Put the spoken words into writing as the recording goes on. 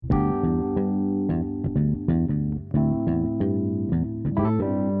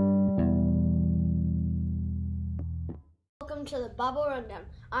to the Bible Rundown.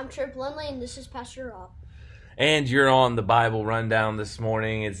 I'm Trip Lindley, and this is Pastor Rob. And you're on the Bible Rundown this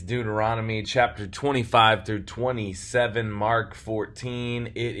morning. It's Deuteronomy chapter 25 through 27, Mark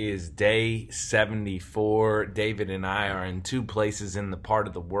 14. It is day 74. David and I are in two places in the part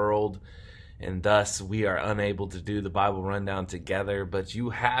of the world, and thus we are unable to do the Bible Rundown together. But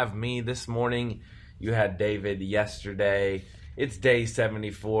you have me this morning. You had David yesterday. It's day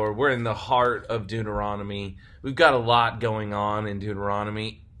 74. We're in the heart of Deuteronomy. We've got a lot going on in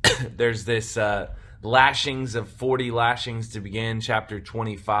Deuteronomy. There's this lashings of 40 lashings to begin, chapter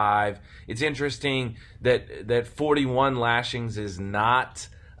 25. It's interesting that 41 lashings is not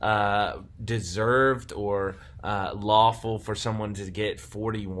deserved or lawful for someone to get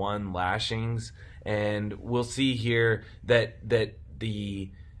 41 lashings. And we'll see here that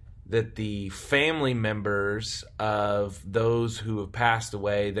the family members of those who have passed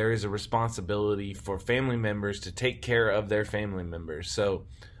away, there is a responsibility for family members to take care of their family members. So,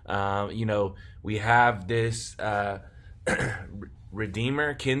 we have this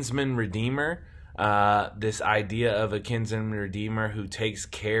Redeemer, Kinsman Redeemer, this idea of a Kinsman Redeemer who takes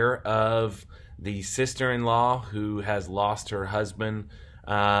care of the sister-in-law who has lost her husband.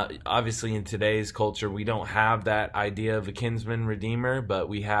 Obviously, in today's culture, we don't have that idea of a kinsman redeemer, but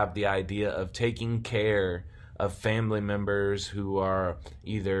we have the idea of taking care of family members who are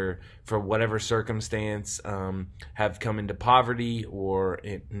either, for whatever circumstance, have come into poverty or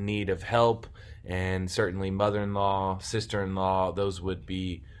in need of help. And certainly mother-in-law, sister-in-law, those would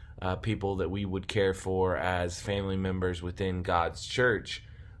be people that we would care for as family members within God's church.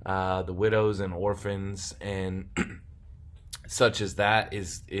 The widows and orphans and such as that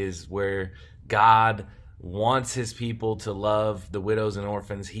is where God wants his people to love the widows and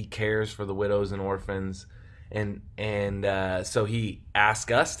orphans. He cares for the widows and orphans, and so he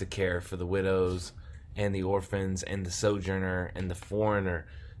asks us to care for the widows and the orphans and the sojourner and the foreigner.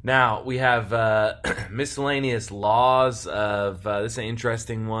 Now we have miscellaneous laws of this is an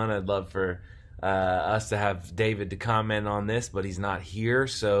interesting one. I'd love for us to have David to comment on this, but he's not here.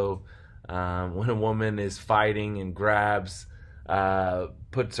 So when a woman is fighting and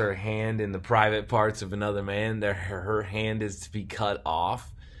puts her hand in the private parts of another man, her hand is to be cut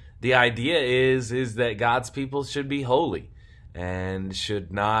off. The idea is that God's people should be holy and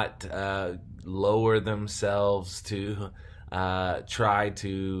should not lower themselves to try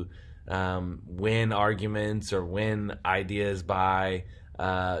to win arguments or win ideas by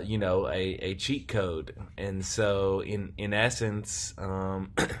a cheat code. And so in essence,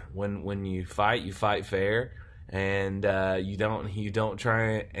 when you fight fair. And you don't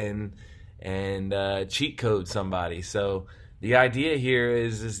try and cheat code somebody. So the idea here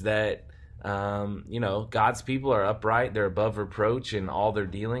is that God's people are upright. They're above reproach in all their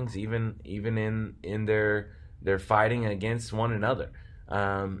dealings, even in their fighting against one another.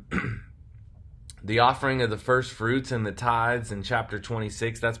 The offering of the first fruits and the tithes in chapter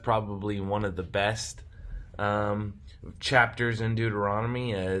 26. That's probably one of the best chapters in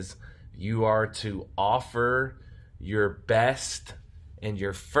Deuteronomy, as you are to offer your best and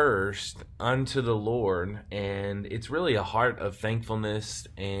your first unto the Lord. And it's really a heart of thankfulness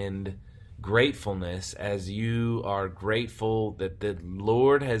and gratefulness, as you are grateful that the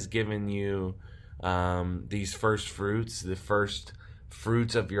Lord has given you these first fruits, the first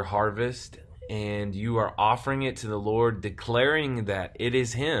fruits of your harvest, and you are offering it to the Lord, declaring that it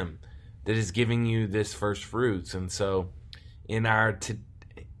is Him that is giving you this first fruits. And so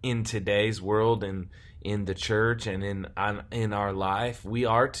in today's world and in the church and in our life, we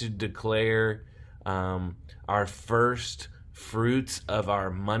are to declare our first fruits of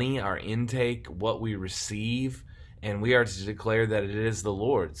our money, our intake, what we receive, and we are to declare that it is the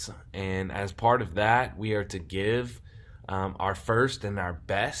Lord's. And as part of that, we are to give our first and our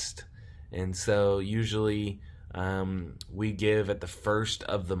best. And so usually we give at the first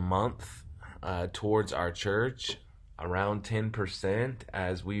of the month towards our church, around 10%,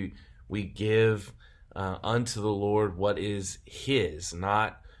 as we give unto the Lord what is His,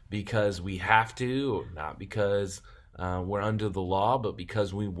 not because we have to, or not because we're under the law, but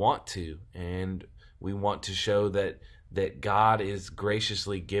because we want to, and we want to show that God is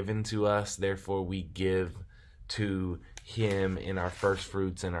graciously given to us. Therefore, we give to Him in our first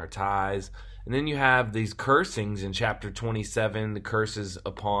fruits and our tithes. And then you have these cursings in chapter 27, the curses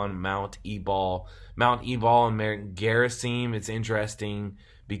upon Mount Ebal. Mount Ebal and Mount Gerizim, it's interesting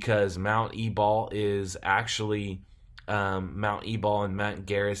because Mount Ebal is actually, Mount Ebal and Mount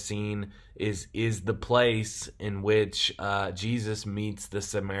Gerizim is the place in which Jesus meets the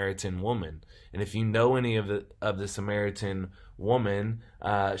Samaritan woman. And if you know any of the Samaritan woman,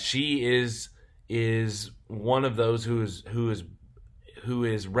 she is is one of those who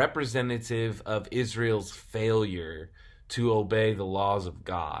is representative of Israel's failure to obey the laws of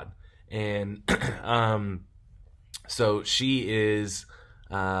God. And so she is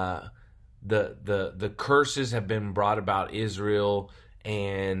the curses have been brought about Israel,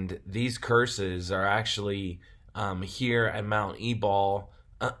 and these curses are actually here at Mount Ebal,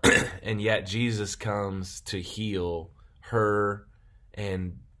 and yet Jesus comes to heal her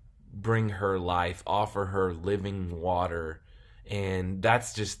and bring her life, offer her living water. And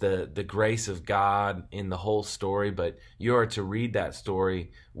that's just the grace of God in the whole story. But you are to read that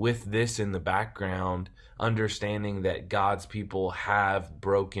story with this in the background, understanding that God's people have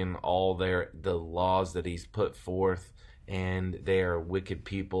broken all the laws that he's put forth, and they are wicked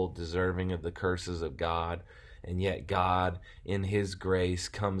people deserving of the curses of God. And yet God, in his grace,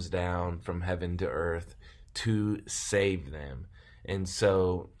 comes down from heaven to earth to save them. And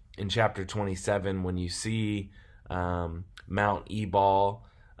so in chapter 27, when you see Mount Ebal,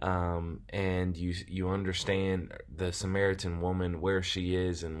 and you understand the Samaritan woman, where she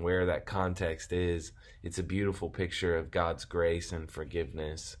is and where that context is, it's a beautiful picture of God's grace and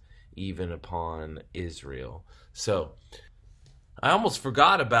forgiveness even upon Israel. So I almost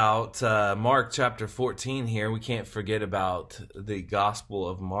forgot about Mark chapter 14 here. We can't forget about the Gospel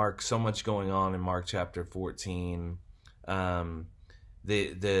of Mark. So much going on in Mark chapter 14.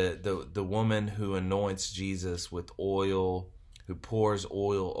 The woman who anoints Jesus with oil, who pours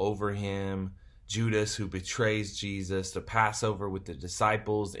oil over him, Judas who betrays Jesus, the Passover with the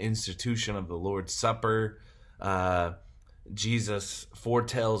disciples, the institution of the Lord's Supper. Jesus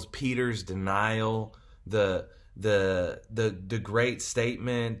foretells Peter's denial, the great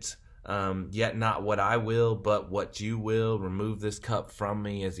statement, yet not what I will, but what you will. Remove this cup from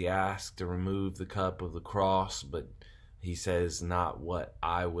me, as he asked to remove the cup of the cross, but he says, not what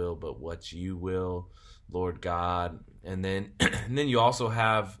I will, but what you will, Lord God. And then you also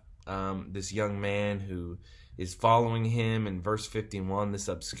have this young man who is following him in verse 51, this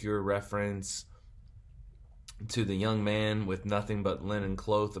obscure reference to the young man with nothing but linen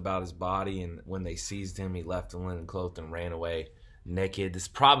cloth about his body. And when they seized him, he left the linen cloth and ran away naked. It's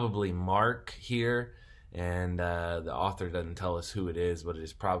probably Mark here. And the author doesn't tell us who it is, but it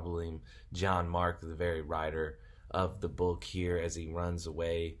is probably John Mark, the very writer of the book here, as he runs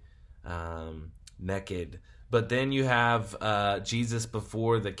away naked. But then you have Jesus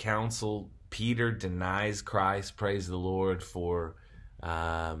before the council. Peter denies Christ. Praise the Lord for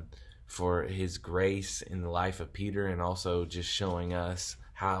his grace in the life of Peter, and also just showing us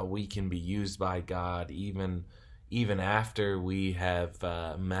how we can be used by God even after we have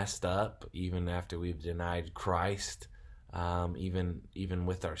messed up, even after we've denied Christ, even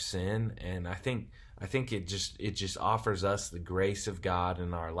with our sin. And I think it just offers us the grace of God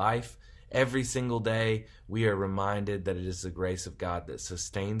in our life. Every single day we are reminded that it is the grace of God that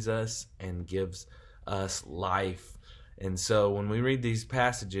sustains us and gives us life. And so when we read these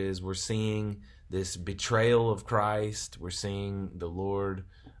passages, we're seeing this betrayal of Christ. We're seeing the Lord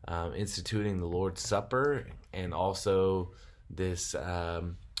instituting the Lord's Supper, and also this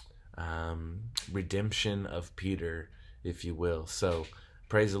redemption of Peter, if you will. So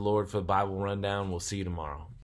praise the Lord for the Bible Rundown. We'll see you tomorrow.